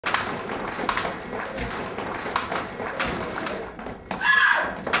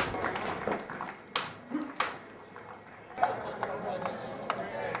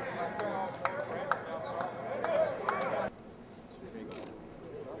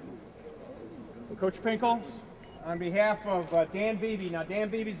Coach Pinkel, on behalf of Dan Beebe. Now, Dan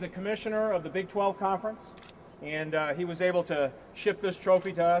Beebe's the commissioner of the Big 12 Conference, and he was able to ship this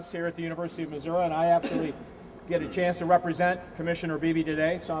trophy to us here at the University of Missouri, and I absolutely get a chance to represent Commissioner Beebe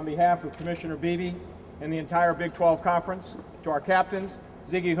today. So on behalf of Commissioner Beebe and the entire Big 12 Conference, to our captains,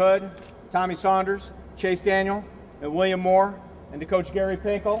 Ziggy Hood, Tommy Saunders, Chase Daniel, and William Moore, and to Coach Gary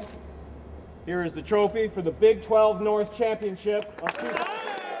Pinkel, here is the trophy for the Big 12 North Championship of 2000.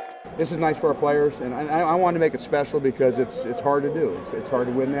 This is nice for our players, and I wanted to make it special because it's hard to do. It's hard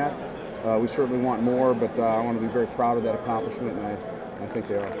to win that. We certainly want more, but I want to be very proud of that accomplishment, and I think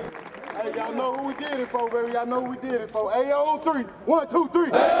they are. Hey, y'all know who we did it for, baby. Y'all know who we did it for. AO3. 1, 2, 3.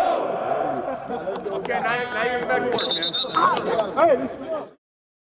 Okay, now you're back to work, man. Hey,